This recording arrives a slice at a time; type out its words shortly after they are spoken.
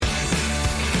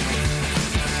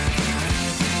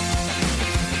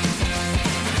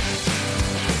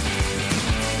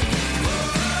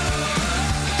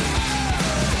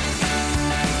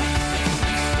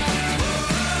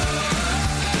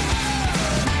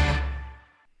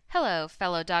Hello,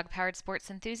 fellow dog powered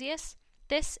sports enthusiasts.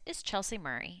 This is Chelsea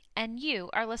Murray, and you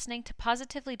are listening to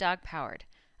Positively Dog Powered,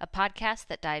 a podcast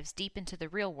that dives deep into the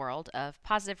real world of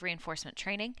positive reinforcement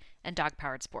training and dog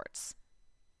powered sports.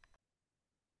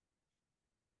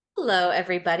 Hello,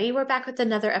 everybody. We're back with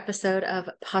another episode of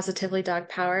Positively Dog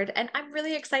Powered, and I'm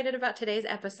really excited about today's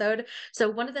episode. So,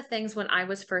 one of the things when I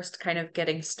was first kind of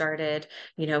getting started,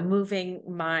 moving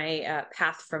my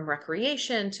path from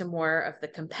recreation to more of the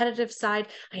competitive side,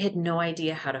 I had no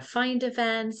idea how to find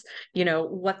events,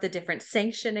 what the different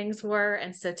sanctionings were.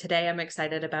 And so today I'm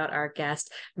excited about our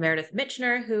guest, Meredith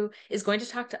Michener, who is going to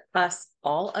talk to us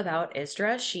all about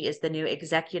ISDRA. She is the new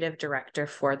executive director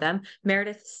for them.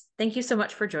 Meredith, thank you so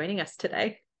much for joining us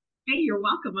today. Hey, you're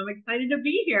welcome. I'm excited to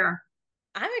be here.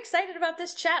 I'm excited about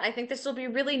this chat. I think this will be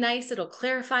really nice. It'll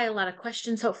clarify a lot of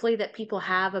questions, hopefully, that people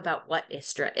have about what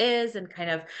ISDRA is and kind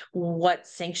of what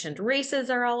sanctioned races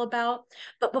are all about.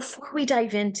 But before we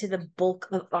dive into the bulk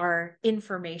of our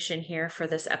information here for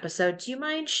this episode, do you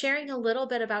mind sharing a little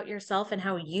bit about yourself and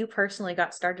how you personally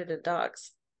got started in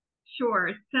dogs? Sure.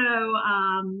 So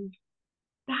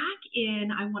back in,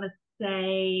 I want to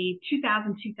say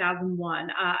 2000, 2001,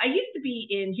 I used to be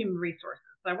in human resources.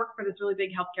 So I worked for this really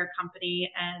big healthcare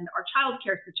company, and our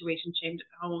childcare situation changed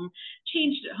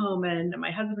at home. And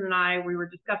my husband and I, we were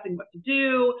discussing what to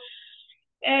do.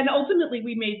 And ultimately,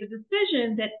 we made the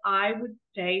decision that I would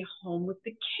stay home with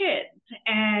the kids.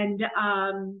 And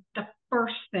the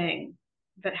first thing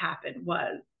that happened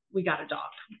was we got a dog.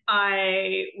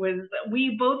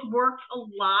 We both worked a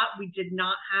lot. We did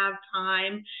not have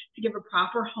time to give a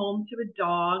proper home to a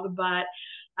dog, but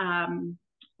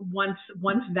once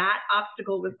that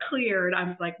obstacle was cleared, I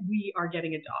was like, we are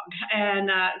getting a dog. And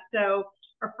so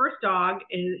our first dog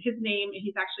he's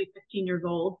actually 15 years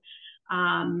old.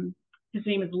 His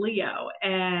name is Leo,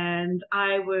 and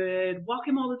I would walk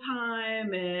him all the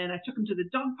time, and I took him to the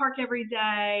dog park every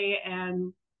day,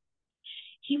 and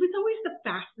he was always the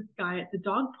fastest guy at the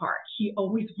dog park. He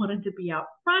always wanted to be out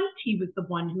front. He was the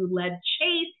one who led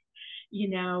chase. He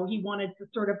wanted to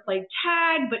sort of play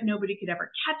tag, but nobody could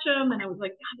ever catch him. And I was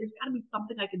like, God, there's got to be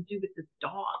something I can do with this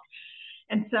dog.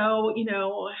 And so,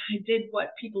 I did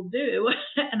what people do,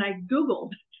 and I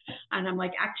Googled, and I'm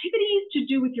like, activities to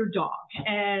do with your dog.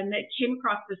 And it came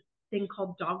across this thing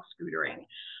called dog scootering.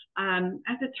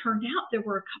 As it turned out, there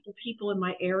were a couple people in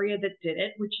my area that did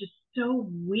it, which is so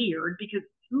weird because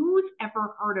who's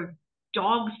ever heard of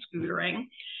dog scootering?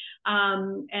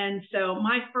 And so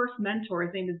my first mentor,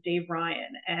 his name is Dave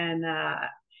Ryan, and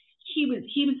he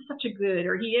was such a good,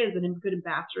 or he is a good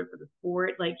ambassador for the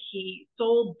sport. Like, he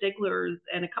sold Digglers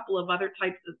and a couple of other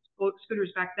types of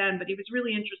scooters back then, but he was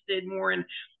really interested more in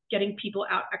getting people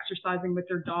out exercising with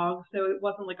their dogs. So it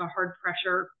wasn't like a hard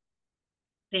pressure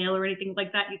sale or anything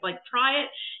like that. He's like, try it.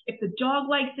 If the dog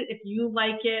likes it, if you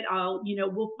like it,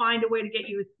 we'll find a way to get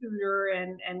you a scooter,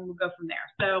 and we'll go from there.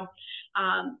 So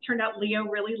turned out Leo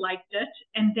really liked it.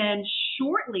 And then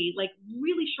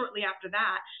really shortly after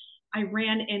that, I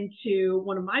ran into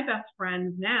one of my best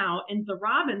friends now, Inza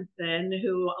Robinson,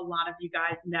 who a lot of you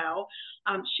guys know.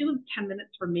 She lives 10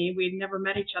 minutes from me. We'd never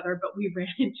met each other, but we ran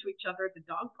into each other at the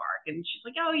dog park. And she's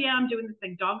like, oh, yeah, I'm doing this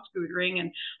thing, dog scootering.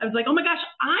 And I was like, oh, my gosh,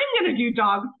 I'm going to do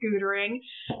dog scootering.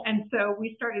 And so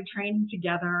we started training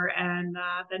together and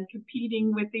then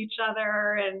competing with each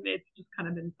other. And it's just kind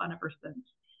of been fun ever since.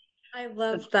 I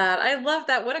love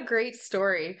that. What a great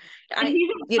story. And he's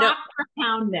a fox per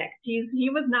pound mix. He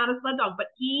was not a sled dog, but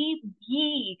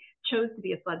he chose to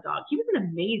be a sled dog. He was an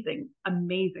amazing,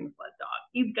 amazing sled dog.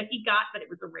 He got that it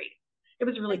was a race. It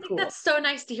was really cool. That's so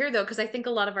nice to hear, though, because I think a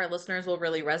lot of our listeners will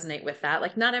really resonate with that.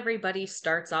 Like, not everybody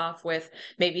starts off with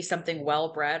maybe something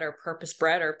well-bred or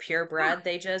purpose-bred or purebred.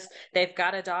 Yeah. They've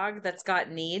got a dog that's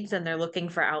got needs and they're looking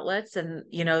for outlets. And,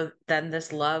 then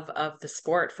this love of the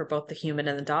sport for both the human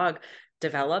and the dog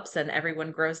develops and everyone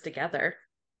grows together.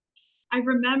 I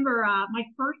remember my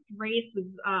first race was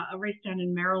a race down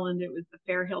in Maryland. It was the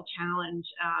Fair Hill Challenge.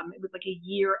 It was like a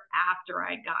year after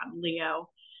I got Leo.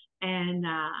 And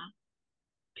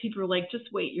people were like, just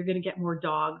wait, you're going to get more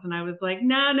dogs. And I was like,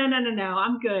 no,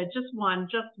 I'm good. Just one.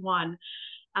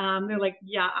 They're like,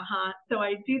 yeah, So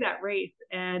I do that race,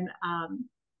 and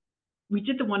we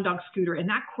did the one dog scooter, and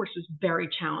that course was very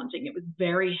challenging. It was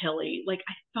very hilly. Like,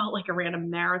 I felt like I ran a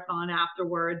marathon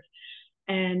afterwards.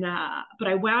 And but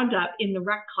I wound up in the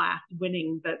rec class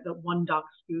winning the one dog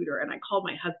scooter. And I called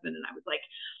my husband and I was like,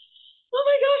 oh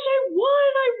my gosh, I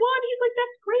won. He's like,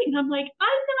 that's great. And I'm like,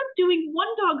 I'm not doing one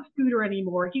dog scooter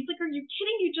anymore. He's like, are you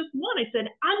kidding? You just won. I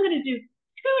said, I'm going to do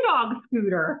two dog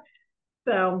scooter.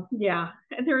 So yeah,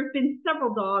 and there have been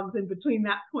several dogs in between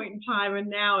that point in time and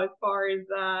now, as far as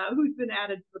who's been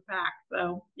added to the pack.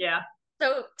 So yeah.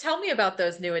 So tell me about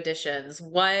those new additions.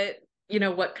 What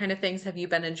kind of things have you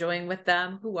been enjoying with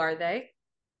them? Who are they?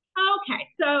 Okay,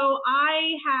 so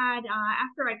I had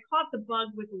after I caught the bug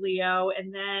with Leo,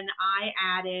 and then I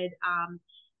added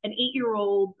an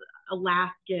 8-year-old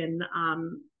Alaskan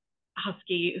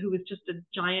husky who was just a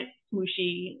giant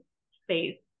smooshy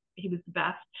face. He was the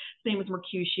best. His name was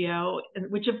Mercutio,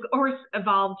 which of course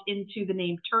evolved into the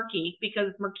name Turkey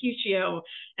because Mercutio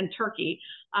and Turkey.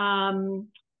 And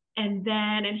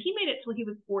he made it till he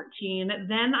was 14.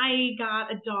 Then I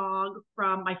got a dog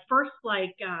from my first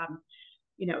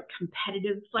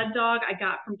competitive sled dog I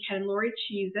got from Ken and Lori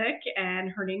Cheezick,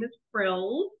 and her name is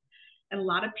Frills. And a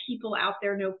lot of people out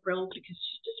there know Frills because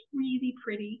she's just really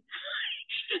pretty.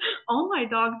 All my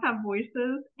dogs have voices,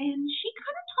 and she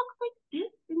kind of talks like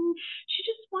this, and she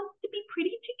just wants to be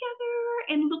pretty together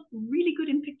and look really good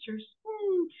in pictures.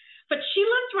 But she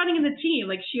loves running in the team.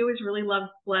 Like, she always really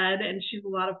loved sled, and she's a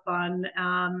lot of fun.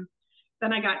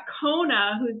 Then I got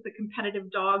Kona, who's the competitive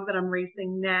dog that I'm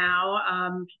racing now.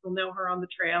 People know her on the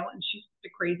trail, and she's the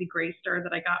crazy gray star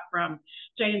that I got from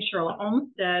Jay and Cheryl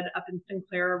Olmsted up in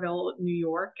Sinclairville, New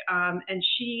York. And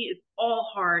she is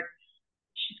all heart.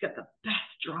 She's got the best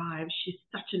drive. She's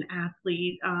such an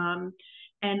athlete.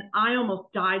 And I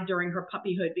almost died during her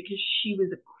puppyhood because she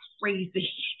was a crazy,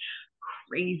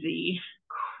 crazy,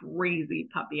 crazy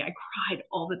puppy. I cried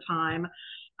all the time.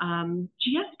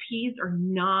 GSPs are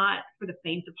not for the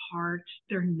faint of heart.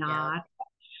 They're not.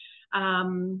 Yeah.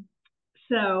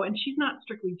 And she's not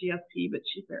strictly GSP, but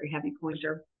she's very heavy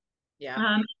pointer.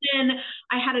 Yeah. Then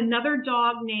I had another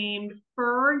dog named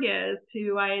Fergus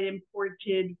who I had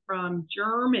imported from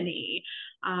Germany.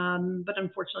 But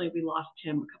unfortunately we lost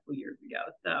him a couple years ago.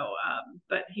 So,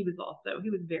 but he was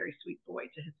a very sweet boy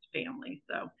to his family.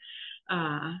 So,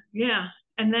 yeah.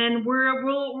 And then we're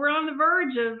on the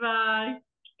verge of,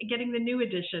 getting the new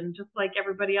edition, just like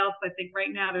everybody else. I think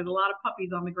right now there's a lot of puppies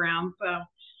on the ground, so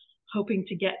hoping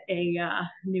to get a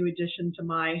new addition to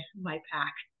my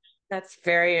pack. That's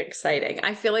very exciting.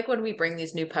 I feel like when we bring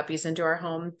these new puppies into our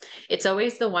home, it's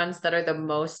always the ones that are the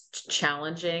most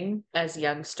challenging as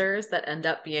youngsters that end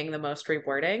up being the most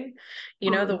rewarding.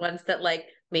 The ones that like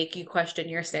make you question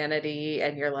your sanity,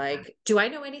 and you're like, do I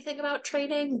know anything about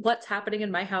training? What's happening in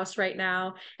my house right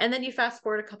now? And then you fast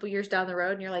forward a couple years down the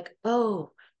road and you're like,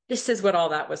 oh, this is what all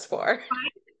that was for.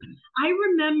 I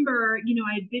remember,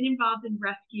 I had been involved in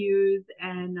rescues,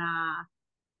 and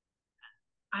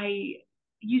I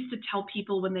used to tell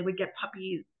people when they would get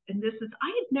puppies, and I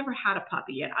had never had a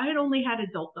puppy yet. I had only had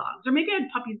adult dogs, or maybe I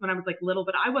had puppies when I was like little,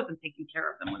 but I wasn't taking care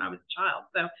of them when I was a child.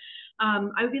 So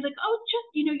I would be like, oh, just,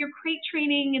 you're crate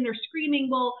training and they're screaming.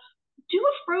 Well, do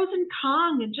a frozen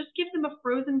Kong and just give them a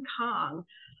frozen Kong.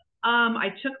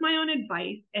 I took my own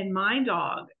advice, and my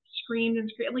dog screamed and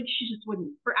screamed, like she just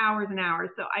wouldn't, for hours and hours.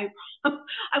 So I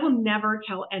will never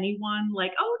tell anyone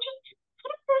like, oh, just put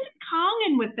a frozen Kong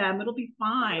in with them, it'll be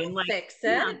fine. Like, fix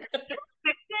it. Yeah, fix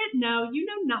it. No, you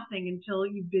know nothing until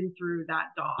you've been through that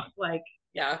dog. Like,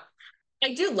 yeah.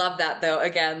 I do love that though.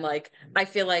 Again, like I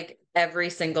feel like every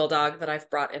single dog that I've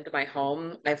brought into my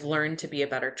home, I've learned to be a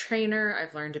better trainer.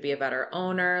 I've learned to be a better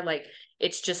owner. Like,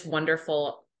 it's just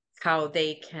wonderful how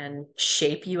they can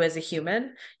shape you as a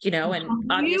human, and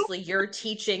obviously you're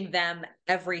teaching them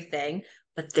everything,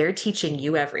 but they're teaching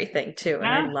you everything too. And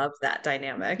I love that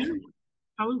dynamic.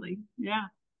 Totally. Yeah.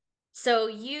 So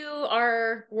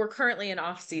we're currently in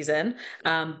off season,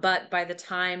 but by the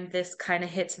time this kind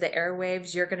of hits the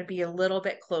airwaves, you're going to be a little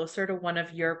bit closer to one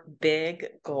of your big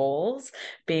goals,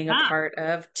 being a part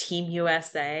of Team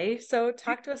USA. So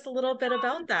talk to us a little bit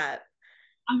about that.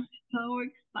 I'm so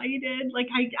excited. Like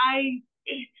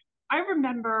I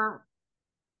remember,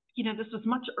 this was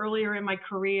much earlier in my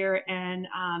career, and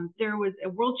there was a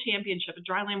world championship, a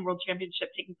dryland world championship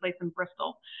taking place in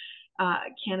Bristol,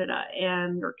 Canada,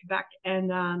 or Quebec.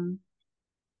 And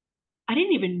I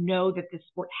didn't even know that this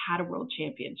sport had a world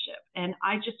championship. And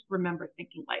I just remember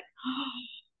thinking like, oh,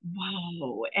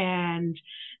 wow. And,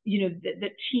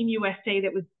 the Team USA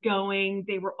that was going,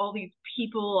 they were all these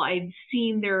people. I'd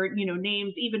seen their,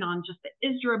 names even on just the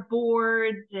ISDRA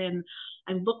boards. And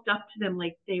I looked up to them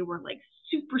like they were like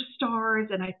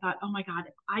superstars. And I thought, oh my God,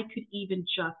 if I could even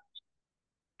just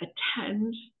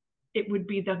attend, it would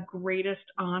be the greatest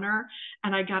honor.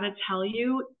 And I got to tell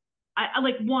you, I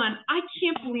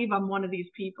can't believe I'm one of these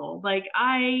people. Like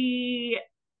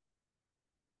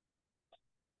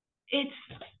it's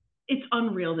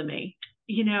unreal to me,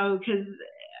 because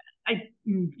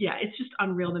it's just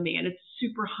unreal to me. And it's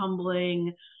super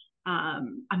humbling.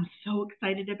 I'm so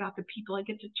excited about the people I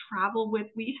get to travel with.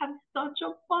 We have such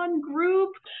a fun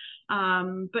group.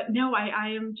 But no, I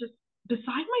am just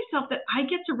beside myself that I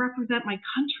get to represent my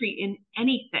country in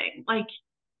anything. Like,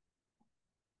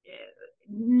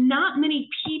 not many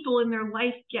people in their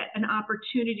life get an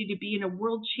opportunity to be in a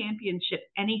world championship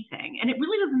anything. And it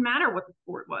really doesn't matter what the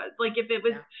sport was. Like, if it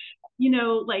was,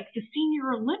 like the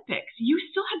Senior Olympics, you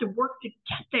still had to work to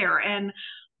get there. And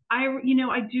I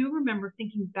do remember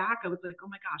thinking back, I was like, oh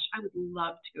my gosh, I would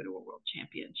love to go to a world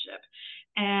championship.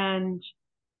 And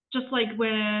just like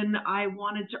when I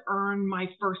wanted to earn my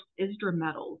first ISDRA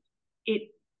medals, it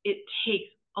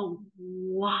takes a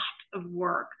lot of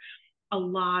work, a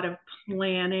lot of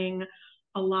planning,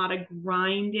 a lot of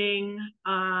grinding.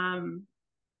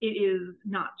 It is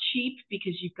not cheap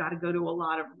because you've got to go to a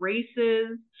lot of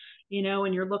races,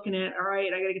 and you're looking at, all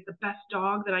right, I got to get the best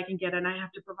dog that I can get, and I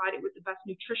have to provide it with the best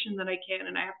nutrition that I can,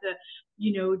 and I have to,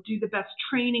 do the best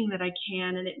training that I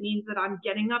can. And it means that I'm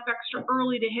getting up extra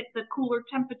early to hit the cooler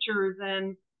temperatures.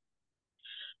 And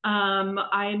I'm,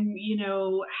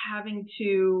 having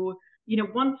to,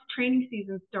 once training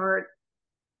season starts,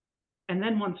 and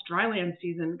then once dryland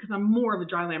season, because I'm more of a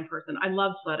dryland person. I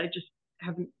love sled. I just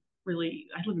haven't really,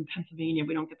 I live in Pennsylvania.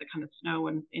 We don't get the kind of snow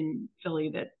in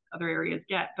Philly that other areas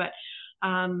get. But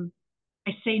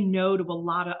I say no to a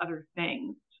lot of other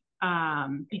things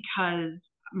because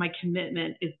my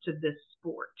commitment is to this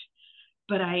sport.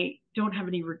 But I don't have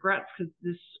any regrets because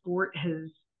this sport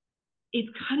it's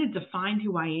kind of defined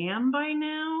who I am by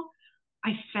now.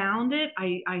 I found it.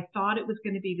 I thought it was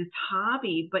going to be this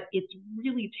hobby, but it's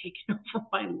really taken over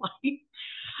my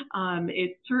life.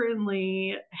 It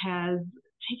certainly has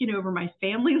taken over my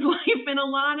family's life in a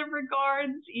lot of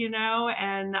regards,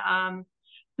 and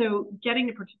so getting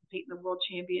to participate in the World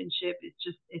Championship is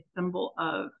just a symbol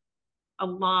of a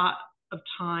lot of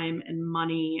time and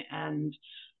money and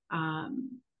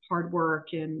hard work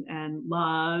and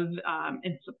love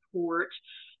and support,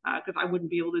 because I wouldn't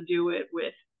be able to do it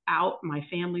without my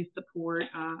family's support.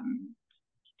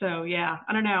 So yeah,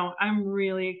 I don't know. I'm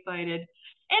really excited.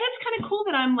 And it's kind of cool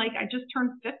that I just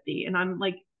turned 50, and I'm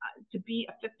like, to be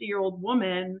a 50-year-old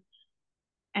woman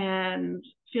and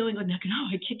feeling like, no,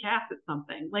 I kick ass at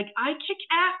something. Like, I kick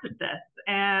ass at this.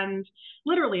 And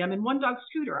literally, I'm in one dog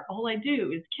scooter. All I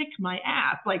do is kick my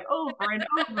ass, like, over and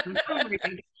over and over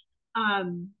again.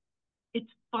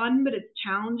 It's fun, but it's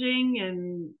challenging,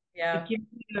 and it gives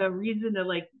you a reason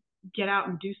to get out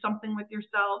and do something with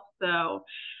yourself. So,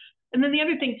 and then the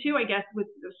other thing too, I guess, with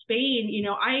Spain,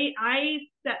 I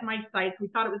set my sights. We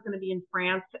thought it was going to be in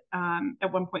France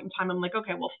at one point in time. I'm like,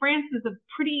 okay, well, France is a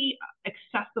pretty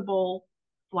accessible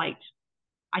flight.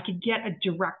 I could get a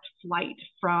direct flight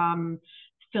from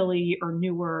Philly or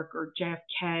Newark or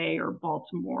JFK or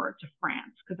Baltimore to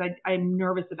France, because I'm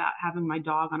nervous about having my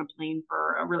dog on a plane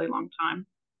for a really long time.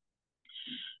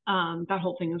 That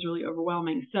whole thing is really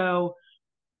overwhelming. So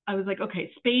I was like,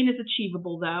 okay, Spain is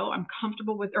achievable though. I'm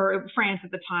comfortable with, or France at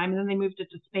the time, and then they moved it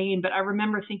to Spain. But I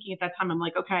remember thinking at that time, I'm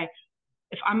like, okay,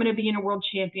 if I'm going to be in a world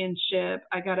championship,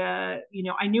 I gotta,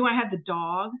 I knew I had the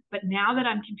dog, but now that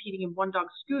I'm competing in one dog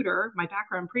scooter, my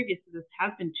background previous to this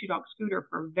has been two dog scooter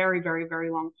for a very, very, very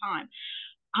long time.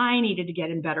 I needed to get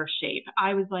in better shape.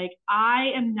 I was like,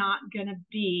 I am not going to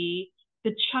be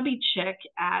the chubby chick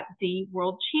at the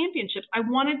world championships. I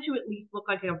wanted to at least look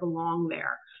like I belong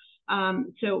there.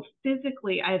 So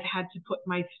physically, I've had to put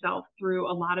myself through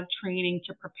a lot of training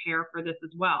to prepare for this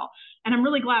as well. And I'm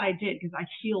really glad I did, because I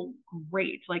feel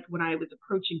great. Like when I was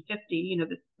approaching 50,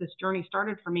 this journey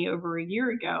started for me over a year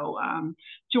ago.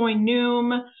 Joined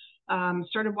Noom,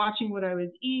 started watching what I was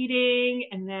eating.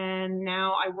 And then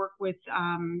now I work with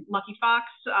Lucky Fox,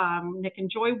 Nick and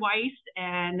Joy Weiss.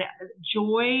 And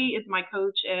Joy is my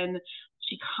coach, and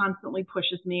she constantly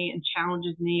pushes me and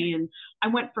challenges me. And I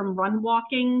went from run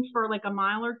walking for like a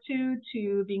mile or two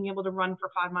to being able to run for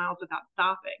 5 miles without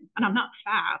stopping. And I'm not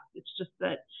fast. It's just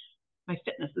that my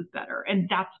fitness is better. And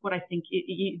that's what I think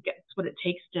it's what it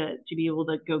takes to be able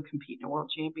to go compete in a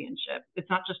world championship. It's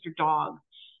not just your dog,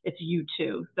 it's you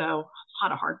too. So a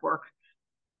lot of hard work.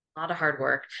 A lot of hard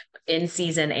work, in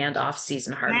season and off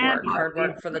season hard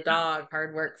work for the dog,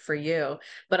 hard work for you.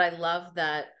 But I love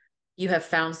that you have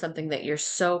found something that you're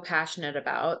so passionate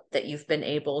about that you've been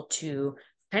able to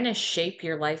kind of shape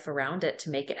your life around it to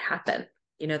make it happen.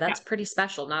 That's pretty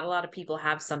special. Not a lot of people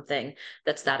have something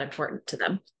that's that important to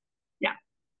them. Yeah.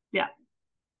 Yeah.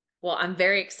 Well, I'm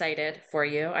very excited for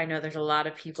you. I know there's a lot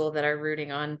of people that are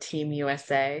rooting on Team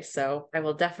USA, so I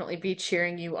will definitely be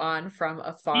cheering you on from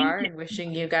afar and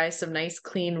wishing you guys some nice,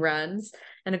 clean runs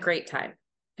and a great time,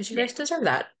 because you guys deserve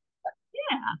that.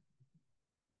 Yeah.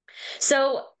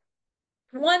 So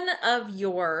One of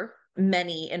your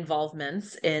many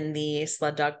involvements in the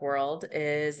sled dog world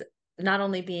is not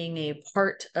only being a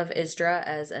part of ISDRA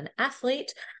as an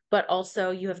athlete, but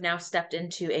also you have now stepped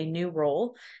into a new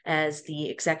role as the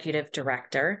executive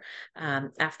director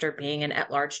after being an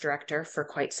at-large director for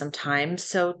quite some time.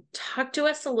 So talk to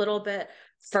us a little bit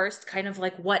first, kind of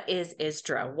like, what is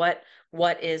ISDRA?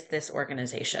 What is this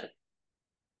organization?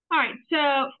 All right.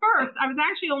 So first, I was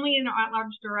actually only an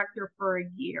at-large director for a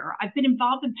year. I've been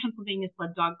involved in Pennsylvania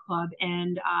Sled Dog Club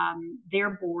and their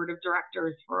board of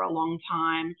directors for a long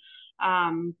time.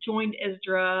 Joined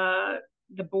ISDRA,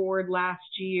 the board last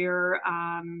year,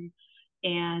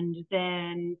 and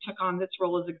then took on this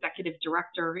role as executive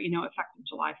director, effective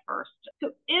July 1st.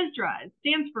 So ISDRA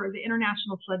stands for the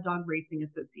International Sled Dog Racing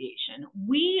Association.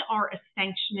 We are a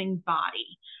sanctioning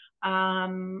body.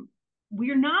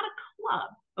 We're not a club.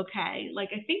 Okay.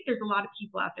 Like, I think there's a lot of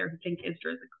people out there who think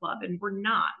ISDRA is a club, and we're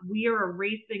not. We are a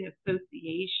racing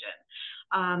association.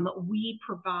 We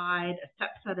provide a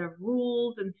set of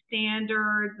rules and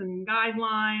standards and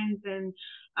guidelines, and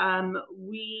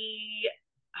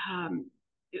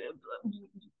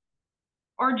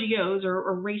RGOs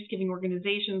or race giving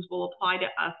organizations will apply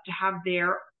to us to have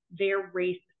their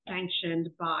race sanctioned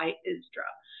by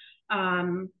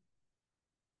ISDRA.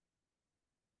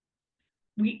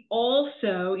 We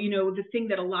also, the thing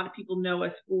that a lot of people know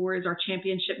us for is our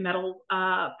championship medal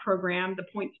program, the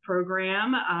points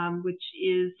program, which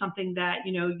is something that,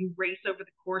 you race over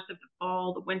the course of the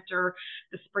fall, the winter,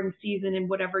 the spring season, and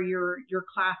whatever your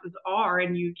classes are,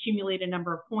 and you accumulate a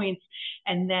number of points.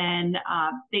 And then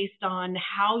based on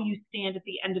how you stand at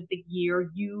the end of the year,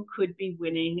 you could be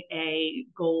winning a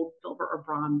gold, silver, or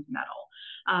bronze medal.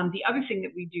 The other thing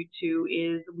that we do too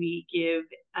is we give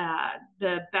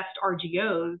the best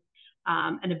RGOs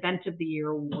an event of the year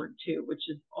award too, which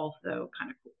is also kind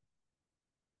of cool.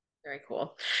 Very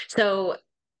cool. So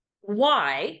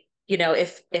why,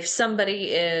 if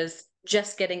somebody is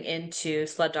just getting into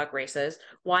sled dog races,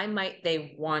 why might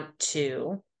they want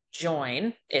to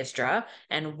join ISDRA,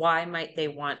 and why might they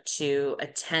want to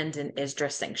attend an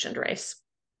ISDRA sanctioned race?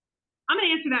 I'm going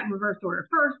to answer that in reverse order.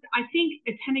 First, I think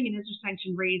attending an ISDRA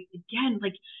sanctioned race, again,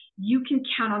 like, you can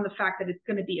count on the fact that it's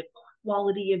going to be a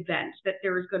quality event, that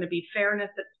there is going to be fairness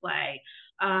at play,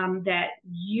 that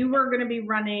you are going to be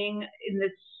running in the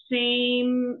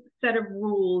same set of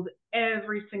rules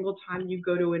every single time you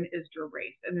go to an ISDRA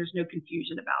race, and there's no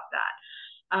confusion about that.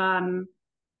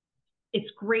 It's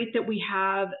great that we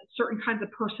have certain kinds of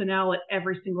personnel at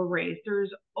every single race. There's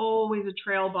always a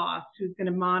trail boss who's going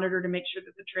to monitor to make sure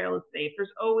that the trail is safe. There's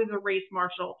always a race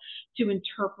marshal to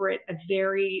interpret a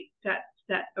very set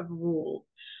of rules.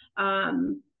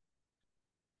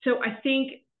 So I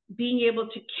think being able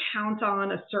to count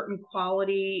on a certain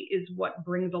quality is what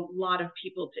brings a lot of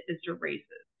people to ISDRA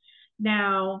races.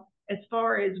 Now, as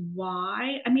far as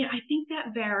why, I think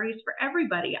that varies for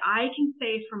everybody. I can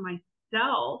say for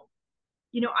myself,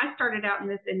 I started out in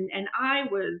this, and I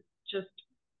was just,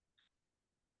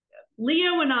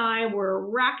 Leo and I were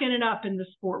racking it up in the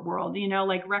sport world,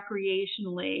 like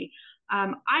recreationally.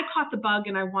 I caught the bug,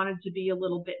 and I wanted to be a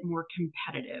little bit more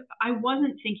competitive. I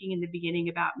wasn't thinking in the beginning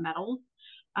about medals,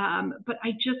 but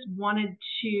I just wanted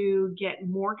to get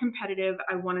more competitive.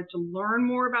 I wanted to learn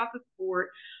more about the sport.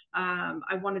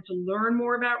 I wanted to learn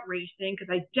more about racing, because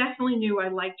I definitely knew I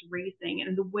liked racing.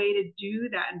 And the way to do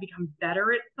that and become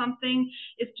better at something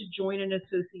is to join an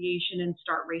association and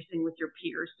start racing with your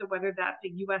peers. So whether that's a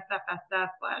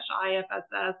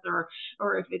USFSS/IFSS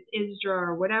or if it's ISDRA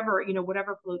or whatever,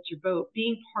 whatever floats your boat,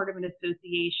 being part of an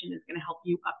association is going to help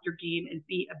you up your game and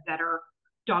be a better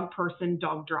dog person,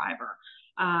 dog driver.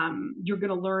 You're going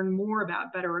to learn more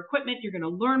about better equipment. You're going to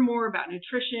learn more about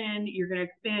nutrition. You're going to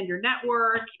expand your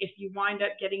network. If you wind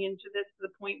up getting into this to the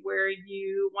point where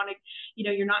you want to,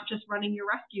 you're not just running your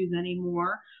rescues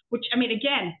anymore, which,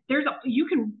 again, you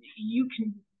can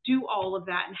do all of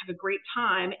that and have a great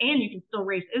time, and you can still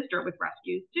race ISDRA with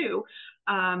rescues too.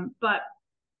 But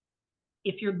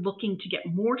if you're looking to get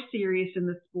more serious in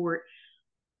the sport,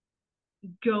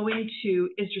 going to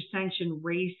ISDRA sanctioned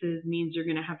races means you're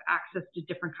going to have access to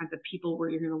different kinds of people, where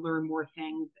you're going to learn more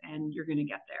things and you're going to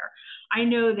get there. I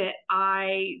know that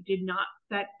I did not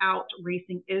set out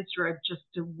racing ISDRA just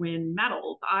to win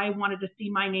medals. I wanted to see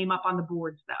my name up on the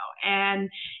boards though. And,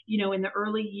 in the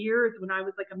early years when I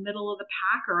was like a middle of the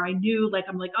packer, I knew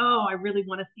oh, I really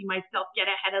want to see myself get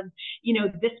ahead of,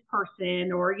 this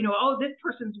person, or, oh, this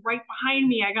person's right behind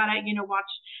me. I got to,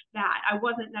 watch that. I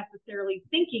wasn't necessarily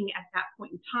thinking at that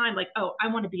point in time, like, oh, I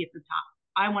want to be at the top.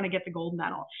 I want to get the gold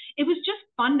medal. It was just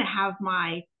fun to have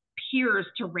my peers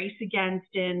to race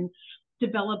against, and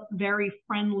develop very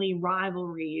friendly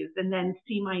rivalries and then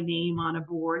see my name on a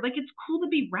board. Like, it's cool to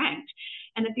be ranked.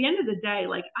 And at the end of the day,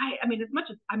 like, I mean, as much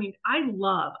as, I mean, I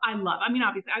love, I mean,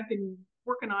 obviously I've been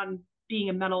working on being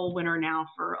a medal winner now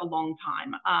for a long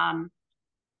time.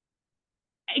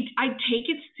 I take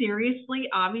it seriously,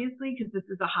 obviously, because this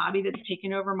is a hobby that's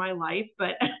taken over my life.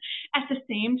 But at the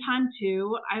same time,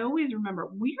 too, I always remember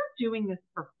we are doing this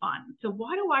for fun. So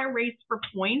why do I race for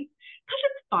points? Because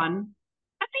it's fun.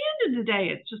 At the end of the day,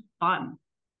 it's just fun.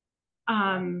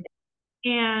 And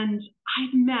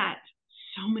I've met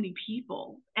so many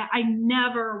people. I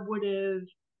never would have,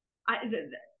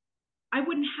 I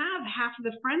wouldn't have half of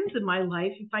the friends in my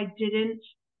life if I didn't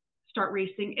start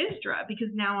racing ISDRA, because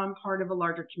now I'm part of a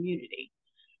larger community.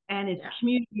 And it's a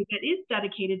community that is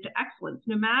dedicated to excellence.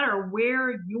 No matter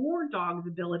where your dog's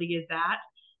ability is at,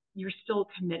 you're still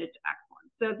committed to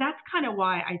excellence. So that's kind of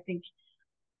why I think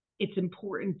it's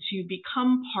important to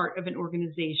become part of an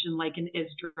organization like an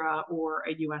ISDRA or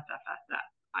a USFSS.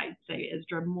 I'd say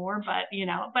ISDRA more, but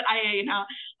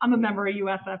I'm a member of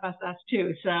USFSS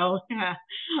too. So yeah.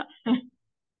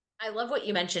 I love what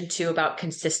you mentioned too about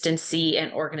consistency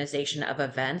and organization of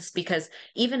events, because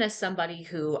even as somebody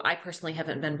who I personally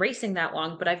haven't been racing that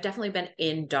long, but I've definitely been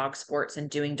in dog sports and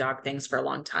doing dog things for a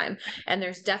long time. And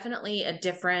there's definitely a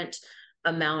different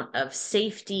amount of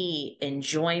safety,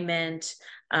 enjoyment,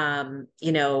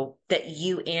 that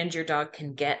you and your dog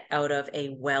can get out of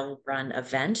a well-run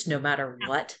event, no matter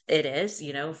what it is,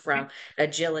 from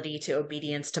agility to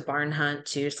obedience to barn hunt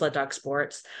to sled dog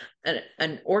sports.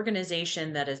 An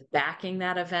organization that is backing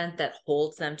that event, that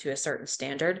holds them to a certain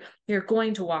standard, you're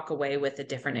going to walk away with a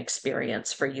different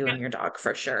experience for you and your dog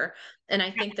for sure. And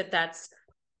I think that that's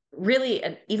really,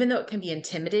 even though it can be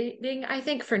intimidating, I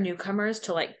think for newcomers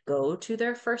to like go to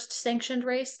their first sanctioned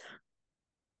race,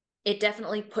 it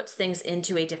definitely puts things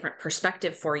into a different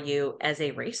perspective for you as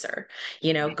a racer,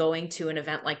 going to an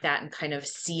event like that and kind of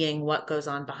seeing what goes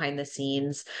on behind the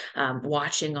scenes,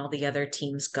 watching all the other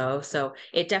teams go. So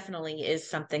it definitely is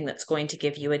something that's going to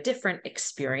give you a different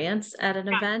experience at an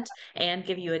event and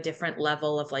give you a different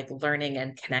level of like learning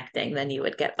and connecting than you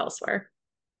would get elsewhere.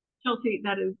 Chelsea,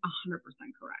 that is 100%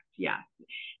 correct. Yeah.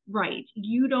 Right.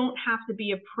 You don't have to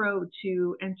be a pro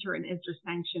to enter an ISDRA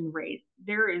sanctioned race.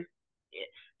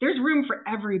 There's room for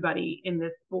everybody in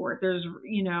this sport.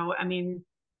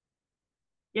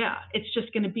 It's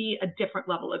just going to be a different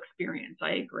level of experience.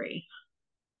 I agree.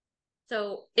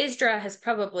 So ISDRA has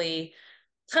probably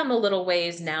come a little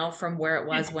ways now from where it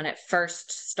was when it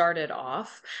first started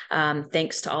off,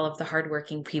 thanks to all of the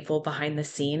hardworking people behind the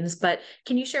scenes. But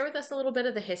can you share with us a little bit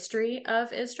of the history of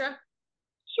ISDRA?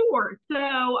 Sure.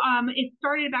 So it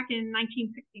started back in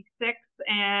 1966,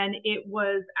 and it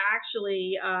was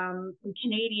actually some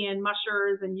Canadian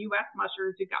mushers and U.S.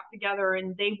 mushers who got together,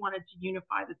 and they wanted to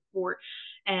unify the sport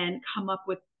and come up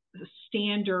with the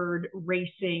standard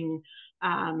racing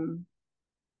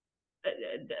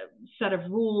set of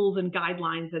rules and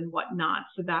guidelines and whatnot.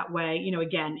 So that way,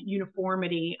 again,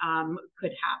 uniformity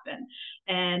could happen.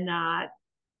 And I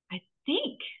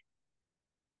think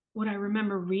what I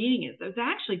remember reading is it was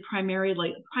actually primarily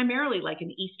like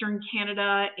in Eastern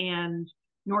Canada and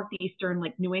Northeastern,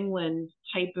 like New England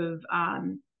type of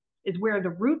is where the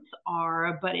roots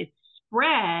are, but it's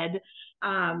spread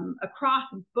across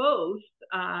both,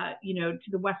 to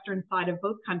the western side of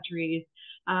both countries.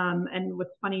 And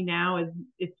what's funny now is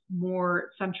it's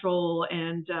more central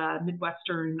and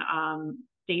Midwestern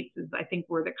states is, I think,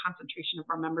 where the concentration of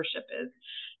our membership is.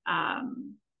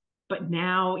 But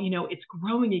now, it's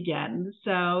growing again.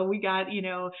 So we got,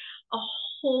 a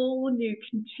whole new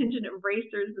contingent of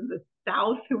racers in the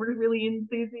South who were really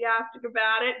enthusiastic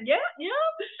about it. Yeah.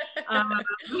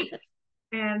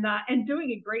 And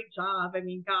doing a great job. I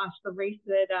mean, gosh, the race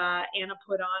that Anna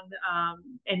put on,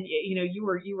 and you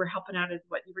were helping out as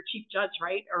you were chief judge,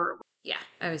 right? Or yeah,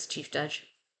 I was chief judge.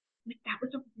 That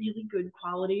was a really good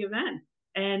quality event,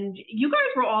 and you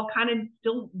guys were all kind of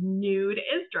still new to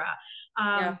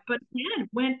ISDRA, but again,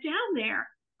 went down there,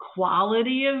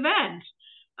 quality event.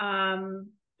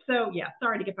 So yeah,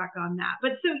 sorry to get back on that,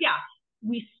 but so yeah.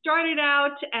 We started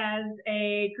out as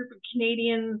a group of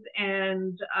Canadians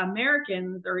and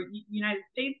Americans, or United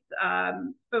States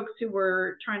folks who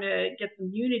were trying to get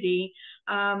some unity.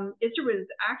 ISDRA was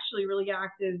actually really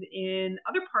active in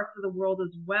other parts of the world as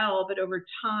well, but over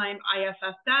time,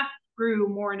 ISSF grew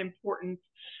more in importance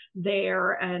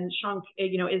there and shrunk.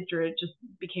 ISDRA just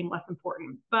became less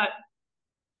important. But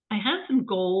I had some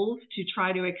goals to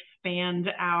try to expand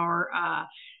our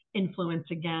influence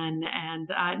again, and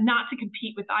not to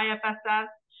compete with IFSS,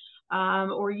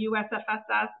 or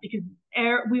USFSS, because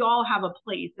we all have a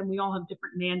place and we all have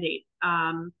different mandates.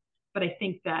 But I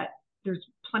think that there's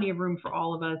plenty of room for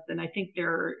all of us. And I think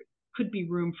there could be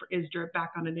room for ISDRA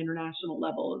back on an international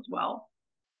level as well.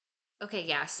 Okay,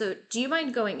 yeah. So do you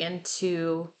mind going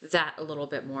into that a little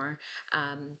bit more?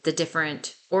 The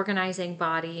different organizing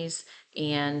bodies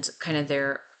and kind of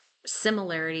their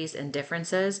similarities and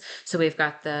differences. So we've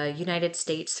got the United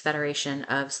States Federation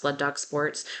of Sled Dog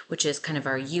Sports, which is kind of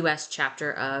our US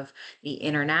chapter of the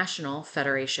International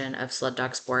Federation of Sled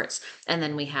Dog Sports. And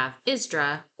then we have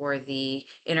ISDRA, or the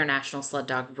International Sled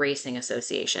Dog Racing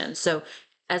Association. So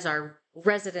as our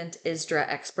resident ISDRA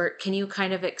expert, can you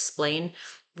kind of explain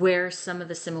where some of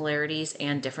the similarities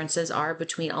and differences are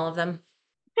between all of them?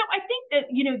 So I think that,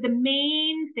 the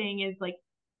main thing is like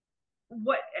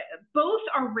what both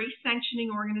are race sanctioning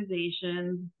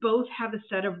organizations, both have a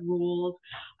set of rules.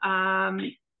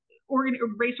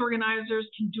 Race organizers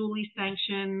can duly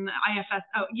sanction IFS.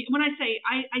 Oh, when I say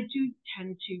I do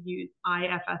tend to use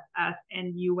IFSS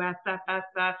and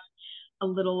USFSS a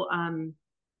little,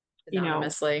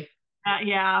 Anonymously.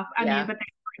 yeah. I Yeah. mean, but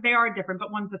they are different,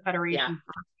 but one's a federation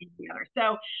for the other.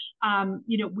 So,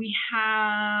 we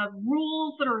have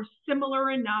rules that are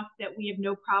similar enough that we have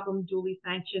no problem duly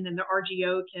sanctioned, and the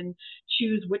RGO can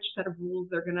choose which set of rules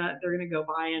they're gonna go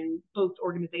by, and both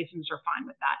organizations are fine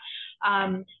with that.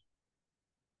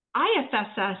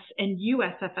 IFSS and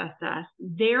USFSS,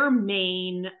 their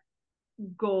main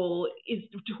goal is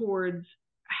towards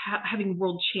having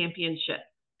world championships.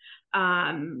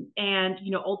 And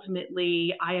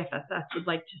ultimately, IFSS would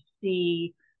like to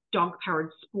see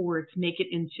dog-powered sports make it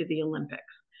into the Olympics.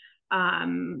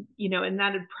 And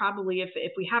that would probably,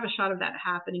 if we have a shot of that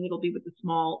happening, it'll be with the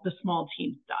small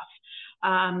team stuff.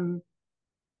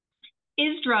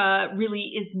 ISDRA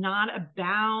really is not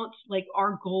about, like,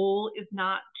 our goal is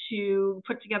not to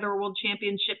put together a world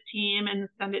championship team and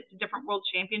send it to different world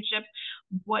championships.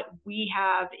 What we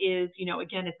have is,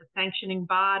 again, it's a sanctioning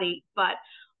body, but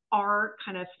our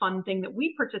kind of fun thing that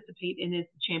we participate in is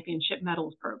the championship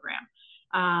medals program.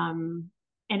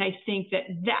 And I think that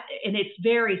and it's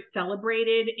very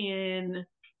celebrated in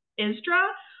ISDRA,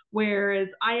 whereas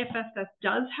IFSS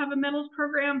does have a medals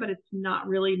program, but it's not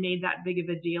really made that big of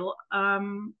a deal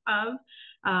of.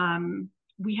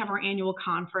 We have our annual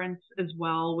conference as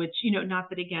well, which, not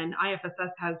that, again,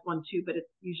 IFSS has one too, but it's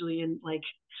usually in like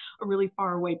a really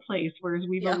far away place, whereas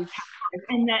we've always had ours.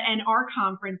 And our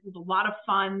conference is a lot of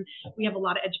fun. We have a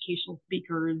lot of educational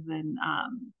speakers, and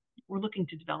we're looking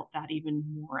to develop that even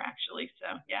more, actually.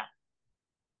 So, yeah.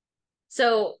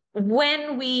 So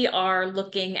when we are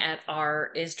looking at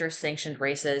our ISDRA sanctioned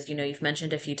races, you've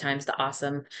mentioned a few times the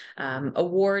awesome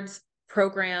awards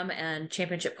program and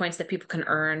championship points that people can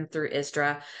earn through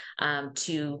ISDRA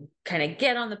to kind of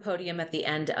get on the podium at the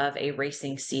end of a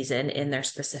racing season in their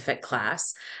specific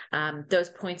class. Those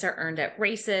points are earned at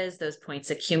races. Those points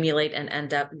accumulate and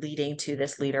end up leading to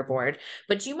this leaderboard.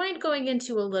 But do you mind going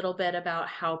into a little bit about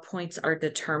how points are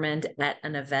determined at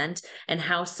an event and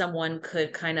how someone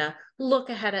could kind of look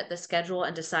ahead at the schedule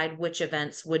and decide which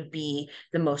events would be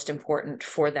the most important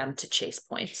for them to chase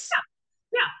points?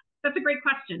 Yeah, that's a great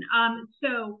question.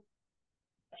 So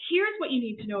here's what you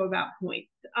need to know about points.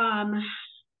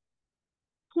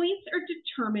 Points are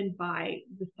determined by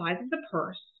the size of the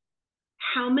purse,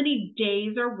 how many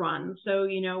days are run. So,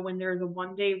 when there's a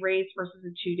 1-day race versus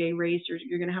a 2-day race,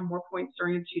 you're going to have more points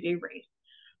during a 2-day race.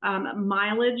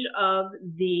 Mileage of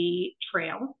the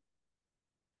trail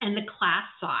and the class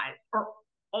size are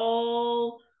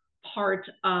all part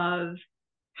of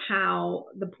how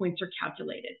the points are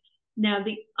calculated. Now,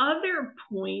 the other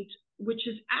point, which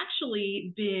has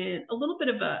actually been a little bit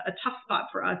of a tough spot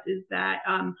for us, is that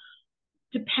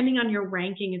depending on your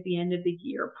ranking at the end of the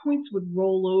year, points would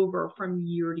roll over from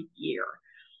year to year.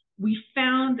 We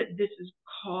found that this has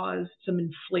caused some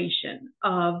inflation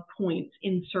of points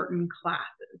in certain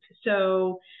classes.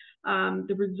 So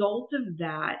the result of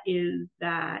that is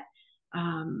that,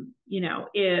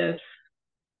 if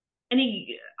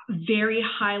any very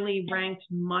highly ranked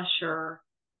musher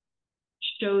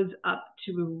shows up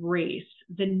to a race,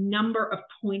 the number of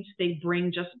points they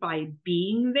bring just by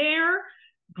being there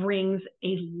brings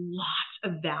a lot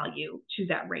of value to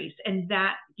that race, and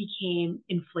that became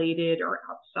inflated or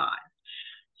outsized.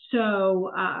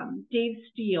 So Dave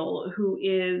Steele, who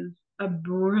is a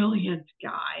brilliant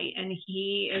guy, and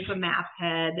he is a math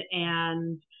head,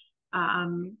 and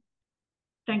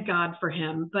thank God for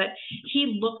him, but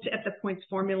he looked at the points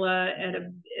formula at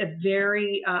a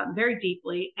very, very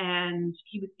deeply, and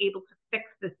he was able to fix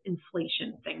this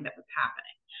inflation thing that was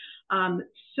happening.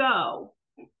 So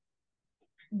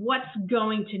what's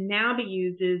going to now be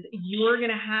used is you're going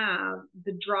to have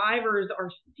the drivers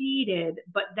are seated,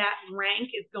 but that rank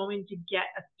is going to get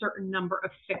a certain number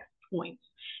of fixed points.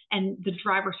 And the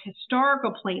driver's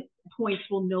historical points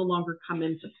will no longer come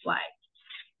into play.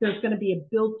 There's going to be a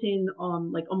built-in,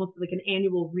 like almost like an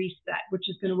annual reset, which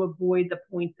is going to avoid the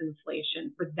points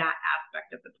inflation for that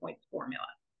aspect of the points formula.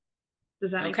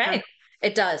 Does that make sense?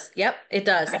 It does. Yep, it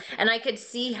does. Okay. And I could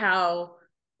see how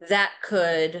that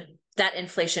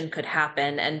inflation could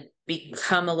happen and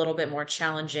become a little bit more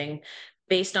challenging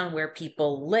based on where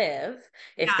people live.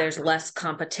 If there's less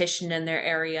competition in their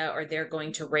area, or they're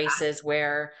going to races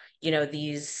where,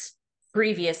 these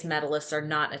previous medalists are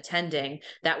not attending,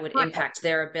 that would impact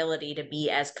their ability to be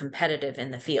as competitive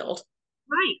in the field.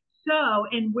 Right. So,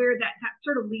 and where that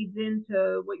sort of leads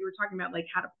into what you were talking about, like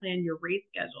how to plan your race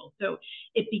schedule. So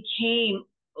it became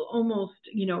almost,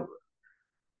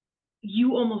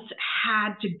 you almost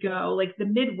had to go, like the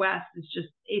Midwest is just,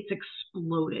 it's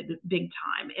exploded big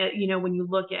time. When you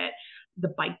look at the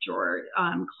bike drawer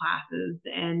classes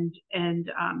and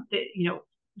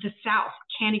the South,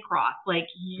 Canicross, like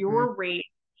your race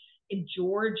in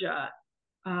Georgia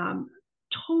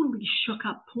totally shook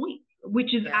up points,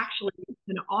 which is actually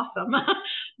been awesome.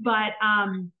 But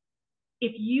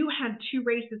if you had two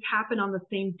races happen on the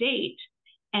same date,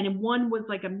 and one was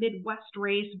like a Midwest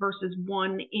race versus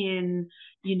one in,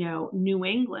 New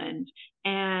England,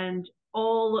 and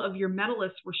all of your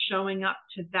medalists were showing up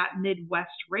to that Midwest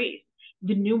race,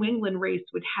 the New England race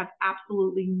would have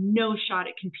absolutely no shot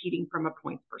at competing from a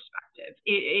points perspective.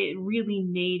 It really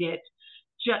made it,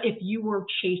 if you were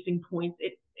chasing points,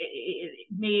 it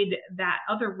made that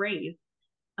other race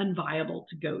unviable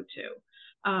to go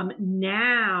to.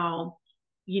 Now,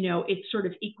 it sort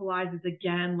of equalizes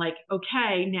again, like,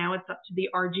 okay, now it's up to the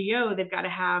RGO. They've got to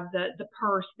have the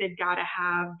purse. They've got to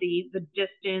have the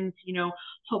distance,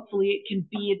 hopefully it can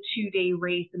be a 2-day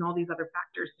race and all these other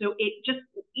factors. So it just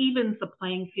evens the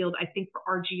playing field, I think, for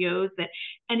RGOs, that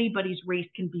anybody's race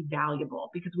can be valuable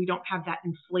because we don't have that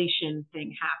inflation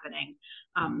thing happening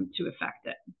to affect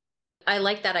it. I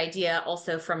like that idea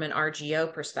also from an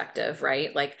RGO perspective,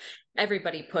 right? Like,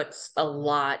 everybody puts a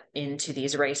lot into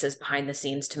these races behind the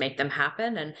scenes to make them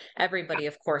happen. And everybody,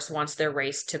 of course, wants their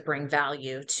race to bring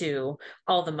value to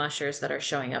all the mushers that are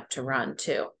showing up to run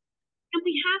too. And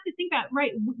we have to think about,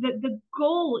 right, the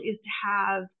goal is to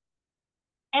have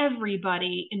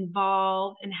everybody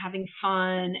involved and having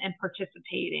fun and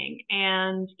participating.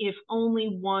 And if only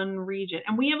one region,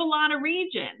 and we have a lot of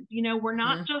regions, we're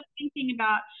not just thinking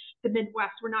about the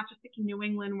Midwest, we're not just thinking New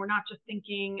England, we're not just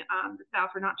thinking the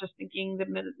South, we're not just thinking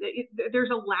there's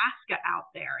Alaska out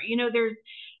there, there's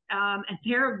and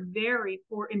they're a very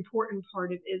important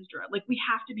part of ISDRA. Like, we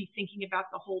have to be thinking about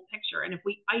the whole picture. And if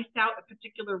we ice out a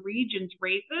particular region's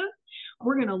races,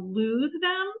 we're going to lose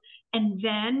them. And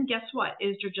then guess what?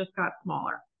 ISDRA just got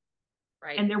smaller.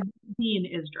 Right. And there will be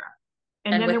an ISDRA.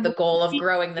 And with the goal of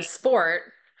growing the sport,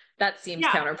 that seems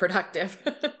counterproductive.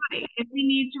 Right. And we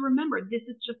need to remember, this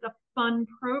is just a fun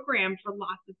program for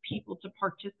lots of people to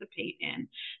participate in.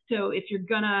 So if you're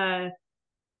going to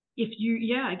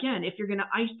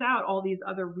ice out all these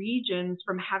other regions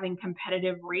from having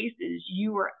competitive races,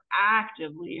 you are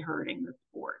actively hurting the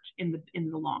sport in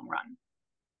the long run.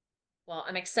 Well,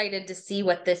 I'm excited to see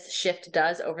what this shift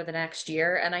does over the next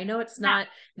year. And I know it's not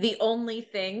the only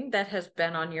thing that has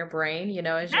been on your brain,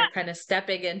 as you're kind of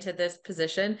stepping into this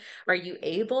position. Are you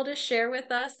able to share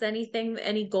with us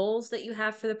any goals that you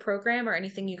have for the program, or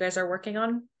anything you guys are working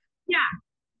on? Yeah.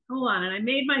 Hold on, and I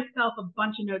made myself a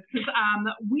bunch of notes because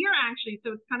we are actually,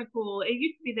 so it's kind of cool. It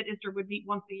used to be that ISDRA would meet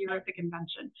once a year at the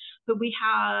convention. So we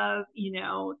have,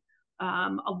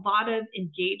 a lot of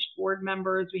engaged board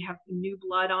members. We have some new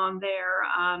blood on there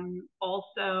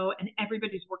also, and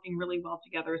everybody's working really well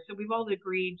together. So we've all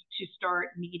agreed to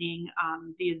start meeting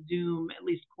via Zoom at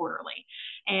least quarterly.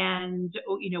 And,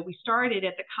 we started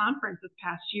at the conference this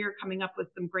past year coming up with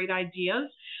some great ideas,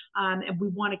 and we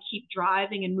want to keep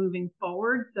driving and moving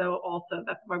forward. So also,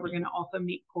 that's why we're going to also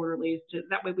meet quarterly,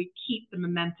 that way we keep the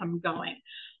momentum going.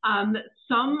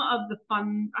 Some of the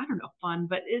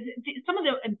some of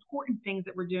the important things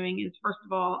that we're doing is, first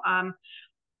of all,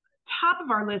 top of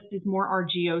our list is more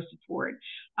RGO support.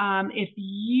 If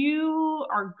you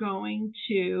are going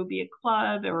to be a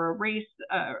club or a race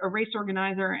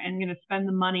organizer and going to spend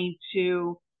the money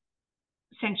to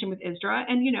sanction with ISDRA,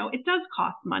 and it does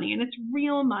cost money and it's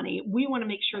real money, we want to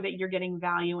make sure that you're getting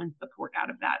value and support out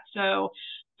of that. So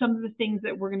some of the things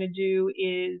that we're going to do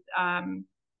is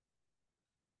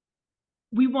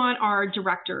we want our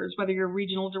directors, whether you're a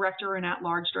regional director or an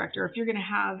at-large director, if you're going to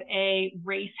have a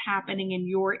race happening in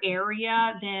your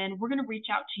area, then we're going to reach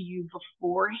out to you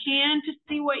beforehand to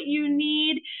see what you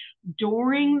need.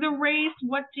 During the race,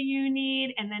 what do you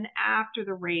need? And then after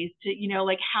the race, to, you know,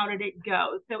 like, how did it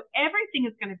go? So everything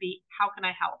is going to be, how can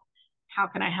I help? How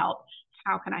can I help?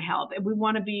 How can I help? And we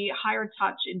want to be higher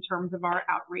touch in terms of our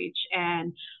outreach,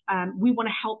 and we want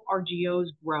to help our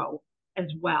GOs grow as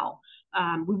well.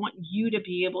 We want you to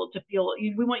be able to feel,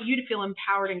 we want you to feel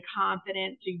empowered and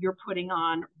confident, so you're putting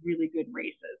on really good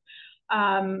races.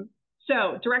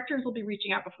 So directors will be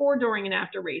reaching out before, during, and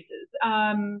after races.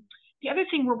 The other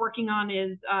thing we're working on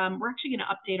is we're actually going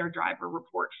to update our driver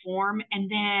report form. And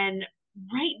then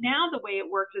right now, the way it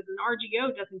works is an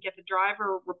RGO doesn't get the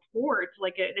driver report,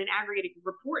 like an aggregated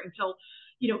report, until,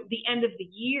 you know, the end of the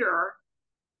year.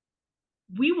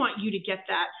 We want you to get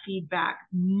that feedback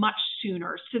much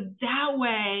sooner, so that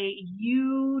way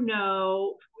you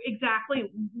know exactly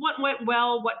what went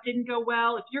well, what didn't go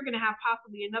well. If you're going to have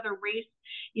possibly another race,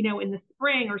 you know, in the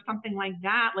spring or something like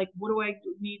that, like, what do I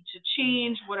need to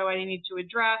change? What do I need to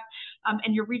address?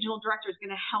 And your regional director is going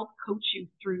to help coach you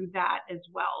through that as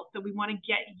well. So we want to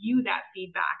get you that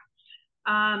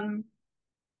feedback.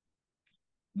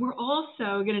 We're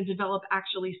also going to develop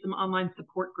actually some online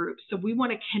support groups. So we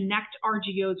want to connect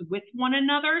RGOs with one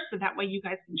another, so that way you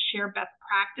guys can share best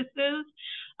practices,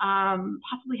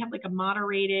 possibly have like a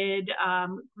moderated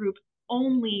group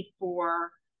only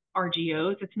for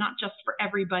RGOs. It's not just for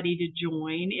everybody to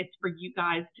join. It's for you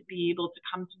guys to be able to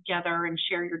come together and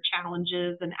share your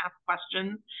challenges and ask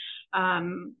questions.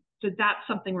 So that's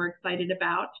something we're excited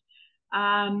about.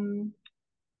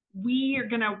 We are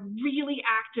going to really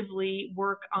actively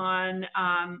work on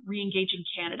re-engaging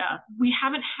Canada. We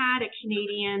haven't had a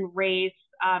Canadian race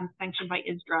sanctioned by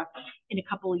ISDRA in a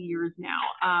couple of years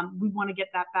now. We want to get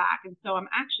that back. And so I'm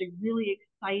actually really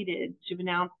excited to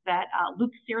announce that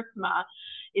Luke Siersma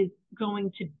is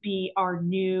going to be our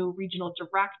new regional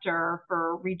director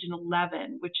for Region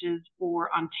 11, which is for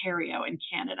Ontario in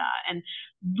Canada. And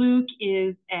Luke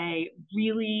is a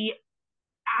really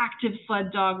active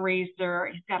sled dog racer.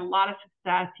 He's got a lot of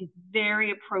success. He's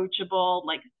very approachable,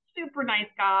 like, super nice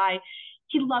guy.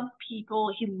 He loves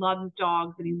people, he loves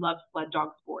dogs, and he loves sled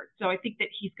dog sports. So I think that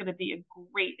he's going to be a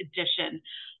great addition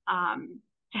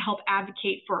to help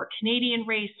advocate for our Canadian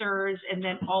racers, and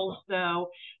then also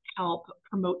help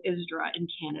promote ISDRA in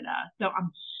Canada. So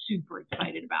I'm super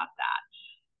excited about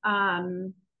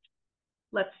that.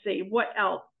 Let's see, what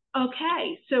else?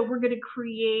 Okay, so we're going to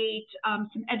create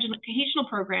some educational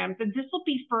programs, and this will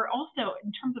be for also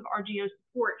in terms of RGO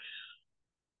support.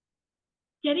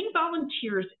 Getting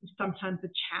volunteers is sometimes a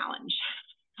challenge.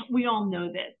 We all know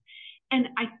this. And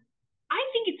I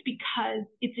think it's because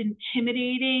it's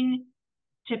intimidating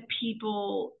to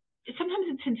people. Sometimes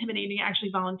it's intimidating to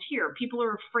actually volunteer. People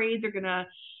are afraid they're going to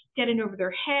get in over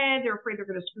their head. They're afraid they're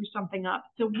going to screw something up.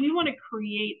 So we want to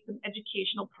create some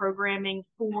educational programming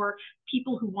for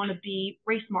people who want to be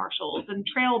race marshals and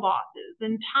trail bosses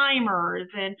and timers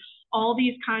and all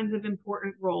these kinds of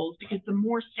important roles, because the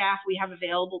more staff we have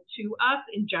available to us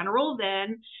in general,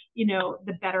 then, you know,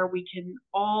 the better we can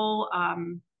all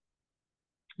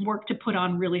work to put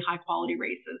on really high quality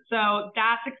races. So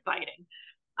that's exciting.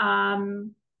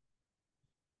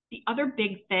 The other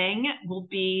big thing will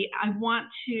be, I want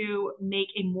to make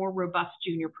a more robust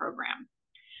junior program.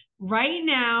 Right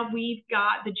now, we've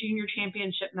got the Junior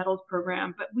Championship Medals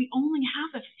program, but we only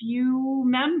have a few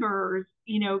members,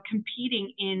 you know,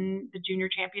 competing in the Junior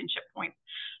Championship points.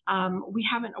 We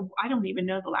haven't, I don't even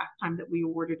know the last time that we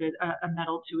awarded a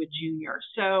medal to a junior.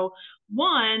 So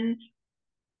one,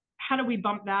 how do we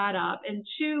bump that up? And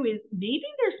two is, maybe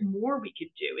there's more we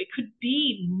could do. It could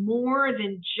be more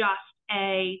than just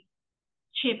a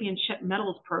championship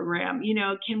medals program. You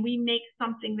know, can we make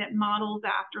something that models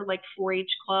after like 4-H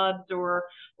clubs or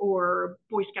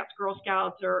Boy Scouts, Girl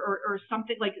Scouts, or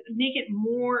something, like make it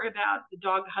more about the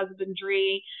dog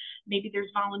husbandry? Maybe there's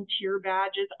volunteer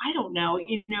badges. I don't know,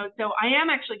 you know. So I am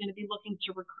actually going to be looking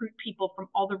to recruit people from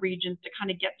all the regions to kind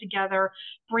of get together,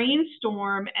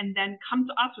 brainstorm, and then come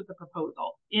to us with a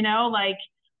proposal. You know, like,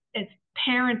 as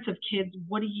parents of kids,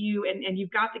 what do you, and you've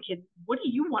got the kids, what do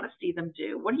you want to see them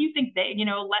do? What do you think they, you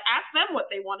know, ask them what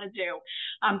they want to do.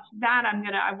 That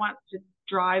I want to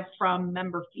drive from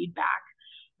member feedback.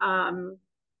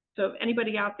 So if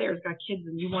anybody out there has got kids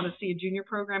and you want to see a junior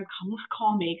program, come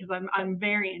call me, because I'm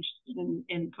very interested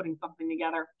in putting something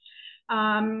together.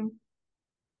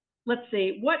 Let's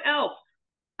see, what else?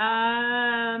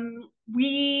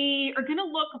 We are going to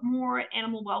look more at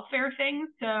animal welfare things.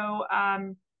 So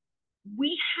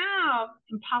we have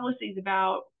some policies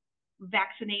about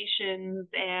vaccinations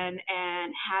and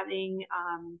having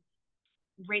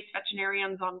race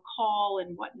veterinarians on call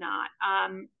and whatnot.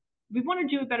 We want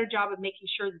to do a better job of making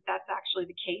sure that that's actually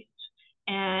the case.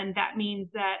 And that means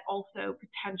that also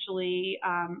potentially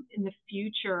in the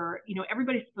future,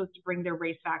 everybody's supposed to bring their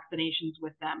race vaccinations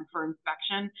with them for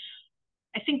inspection.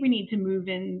 I think we need to move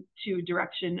into a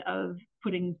direction of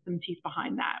putting some teeth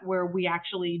behind that, where we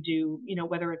actually do,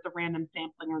 whether it's a random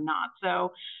sampling or not.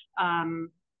 So, and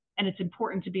it's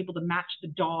important to be able to match the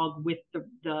dog with the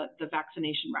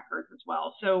vaccination records as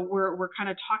well. So we're kind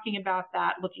of talking about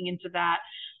that, looking into that.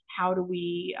 How do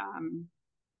we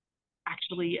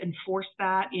actually enforce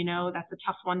that? That's a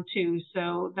tough one too.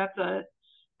 So that's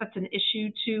an issue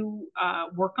to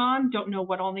work on. Don't know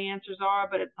what all the answers are,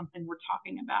 but it's something we're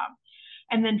talking about.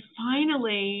 And then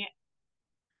finally,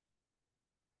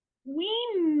 we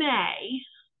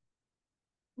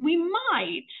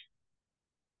might,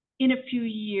 in a few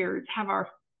years, have our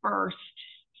first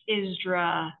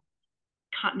ISDRA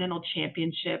Continental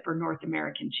Championship or North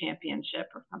American Championship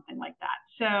or something like that.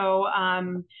 So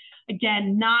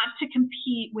again, not to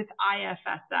compete with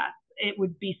IFSS. It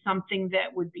would be something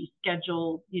that would be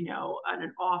scheduled, on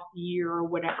an off year or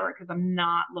whatever, because I'm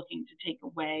not looking to take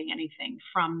away anything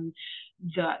from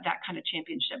that kind of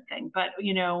championship thing. But,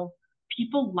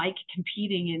 people like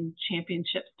competing in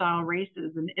championship style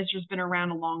races, and ISDRA's been around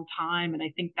a long time. And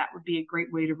I think that would be a great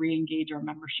way to re-engage our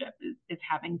membership is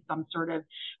having some sort of,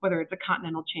 whether it's a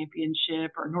Continental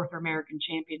Championship or North American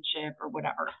Championship or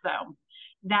whatever. So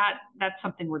that's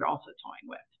something we're also toying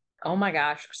with. Oh my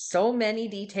gosh, so many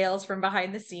details from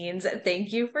behind the scenes.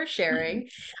 Thank you for sharing.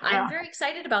 I'm very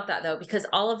excited about that though, because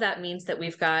all of that means that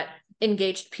we've got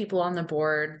engaged people on the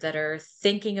board that are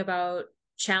thinking about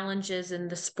challenges in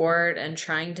the sport and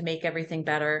trying to make everything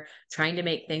better, trying to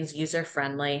make things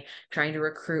user-friendly, trying to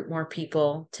recruit more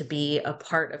people to be a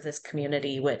part of this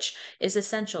community, which is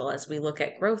essential as we look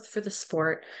at growth for the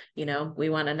sport. We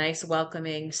want a nice,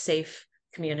 welcoming, safe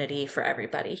community for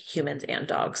everybody, humans and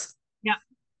dogs. Yeah.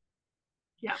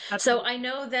 Yeah. So I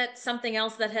know that something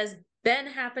else that has been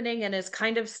happening and is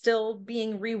kind of still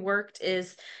being reworked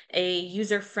is a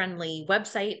user-friendly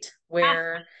website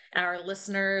where our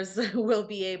listeners will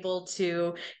be able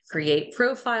to create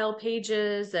profile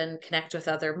pages and connect with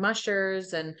other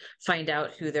mushers and find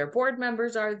out who their board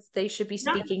members are they should be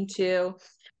speaking to.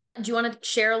 Do you want to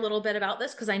share a little bit about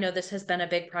this? Because I know this has been a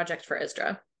big project for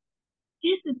ISDRA.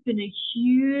 This has been a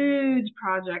huge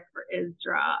project for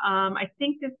ISDRA. I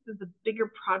think this is a bigger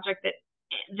project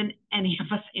than any of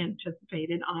us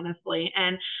anticipated, honestly.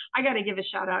 And I got to give a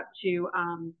shout out to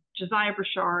Josiah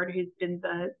Burchard, who's been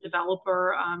the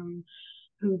developer,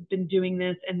 who's been doing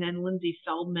this, and then Lindsay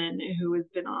Feldman, who has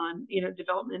been on,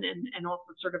 development and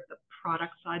also sort of the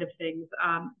product side of things.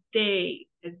 They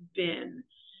have been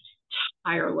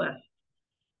tireless.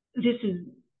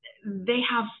 They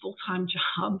have full-time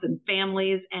jobs and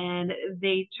families, and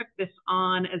they took this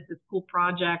on as this cool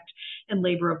project and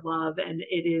labor of love. And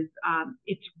it is,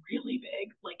 it's really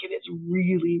big. Like, it is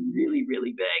really, really,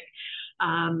 really big.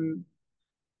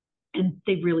 And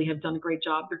they really have done a great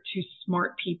job. They're two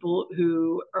smart people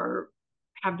who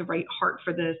have the right heart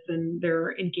for this, and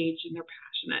they're engaged and they're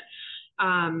passionate.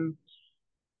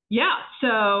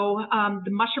 So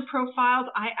the musher profiles,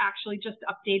 I actually just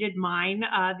updated mine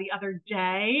the other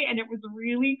day, and it was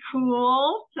really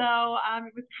cool. So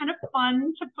it was kind of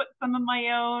fun to put some of my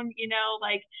own,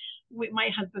 my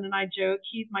husband and I joke,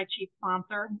 he's my chief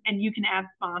sponsor, and you can add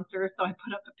sponsors. So I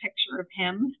put up a picture of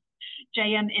him,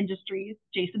 JM Industries,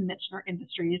 Jason Michener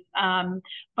Industries.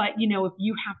 But, if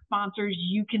you have sponsors,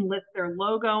 you can list their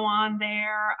logo on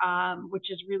there, which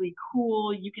is really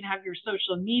cool. You can have your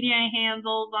social media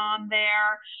handles on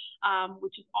there,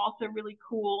 which is also really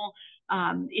cool.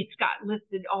 It's got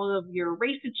listed all of your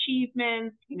race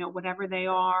achievements, whatever they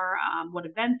are, what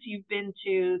events you've been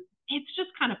to. It's just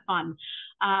kind of fun.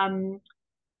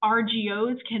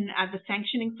 RGOs the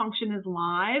sanctioning function is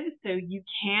live, so you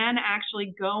can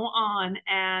actually go on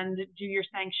and do your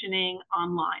sanctioning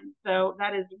online. So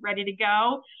that is ready to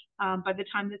go. By the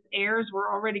time this airs, we're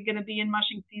already going to be in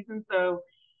mushing season, so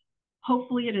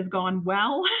hopefully it has gone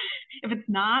well. If it's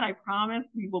not, I promise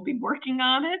we will be working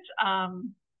on it.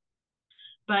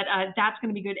 But that's going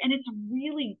to be good. And it's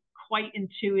really quite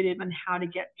intuitive on how to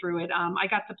get through it. I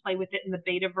got to play with it in the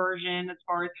beta version as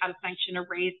far as how to sanction a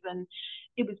race, and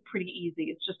it was pretty easy.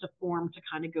 It's just a form to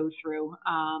kind of go through.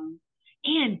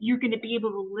 And you're going to be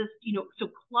able to list, so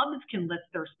clubs can list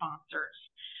their sponsors.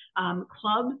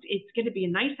 Clubs, it's going to be a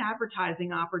nice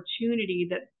advertising opportunity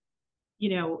that,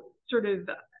 sort of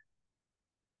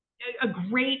a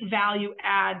great value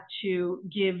add to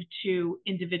give to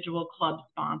individual club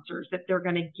sponsors, that they're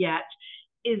going to get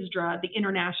ISDRA, the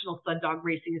International Sled Dog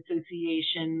Racing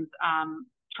Association's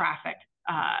traffic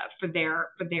for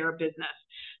their business.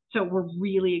 So we're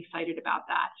really excited about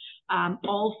that.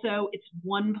 Also, it's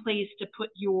one place to put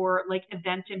your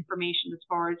event information, as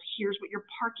far as here's what your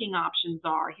parking options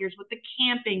are, here's what the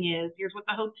camping is, here's what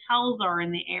the hotels are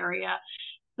in the area.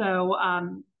 So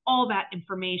all that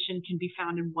information can be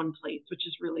found in one place, which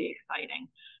is really exciting.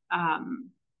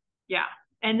 Yeah.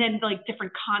 And then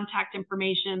different contact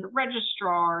information, the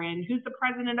registrar, and who's the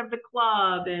president of the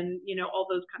club, and all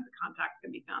those kinds of contacts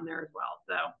can be found there as well.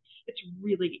 So it's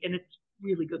really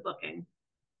good looking.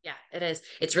 Yeah, it is.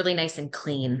 It's really nice and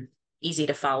clean, easy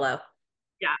to follow.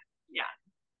 Yeah.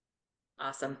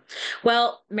 Awesome.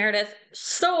 Well, Meredith,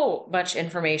 so much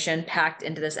information packed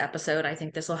into this episode. I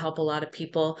think this will help a lot of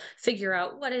people figure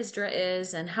out what ISDRA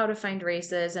is and how to find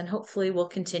races, and hopefully we'll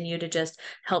continue to just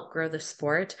help grow the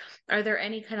sport. Are there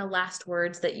any kind of last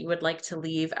words that you would like to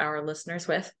leave our listeners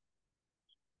with?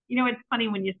 It's funny,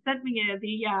 when you sent me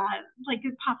the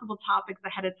possible topics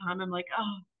ahead of time, I'm like,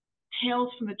 oh,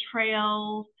 tales from the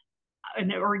trails,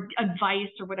 or advice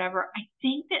or whatever. I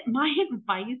think that my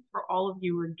advice for all of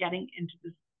you who are getting into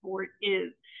the sport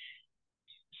is,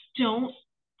 don't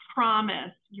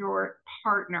promise your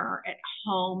partner at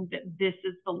home that this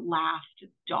is the last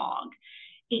dog.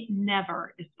 It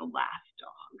never is the last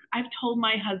dog. I've told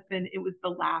my husband it was the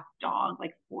last dog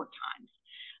 4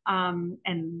 times,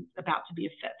 and about to be a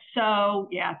 5th. So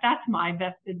yeah, that's my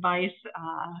best advice.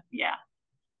 Yeah.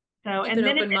 So, keep an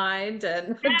open mind,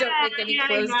 and don't make any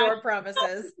closed door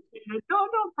promises.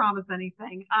 Don't promise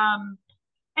anything.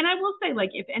 And I will say,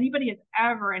 if anybody has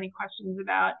ever any questions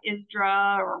about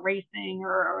ISDRA or racing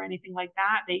or anything like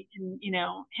that, they can,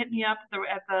 hit me up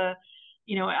at the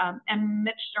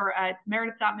at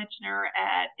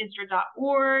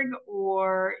meredith.michener@isdra.org,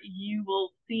 or you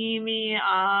will see me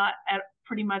at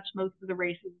pretty much most of the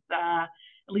races, at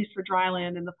least for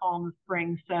dryland, in the fall and the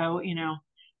spring. So,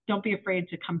 don't be afraid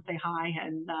to come say hi.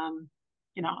 And,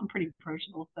 I'm pretty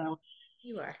approachable. So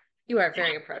you are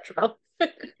very approachable.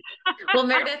 Well,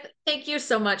 Meredith, thank you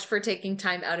so much for taking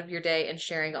time out of your day and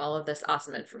sharing all of this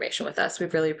awesome information with us. We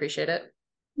really appreciate it.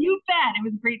 You bet. It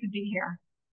was great to be here.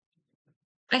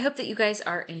 I hope that you guys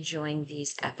are enjoying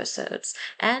these episodes.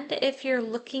 And if you're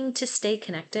looking to stay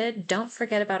connected, don't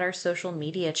forget about our social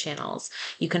media channels.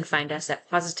 You can find us at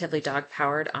Positively Dog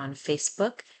Powered on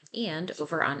Facebook and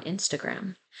over on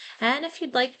Instagram. And if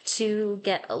you'd like to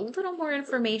get a little more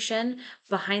information,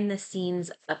 behind the scenes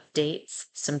updates,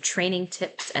 some training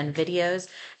tips and videos,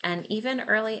 and even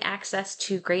early access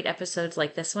to great episodes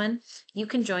like this one, you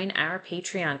can join our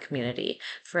Patreon community.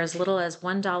 For as little as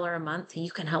 $1 a month,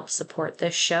 you can help support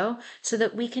this show so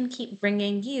that we can keep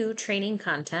bringing you training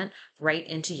content right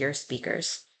into your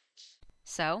speakers.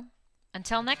 So,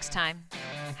 until next time,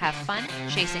 have fun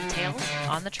chasing tails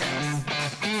on the trails.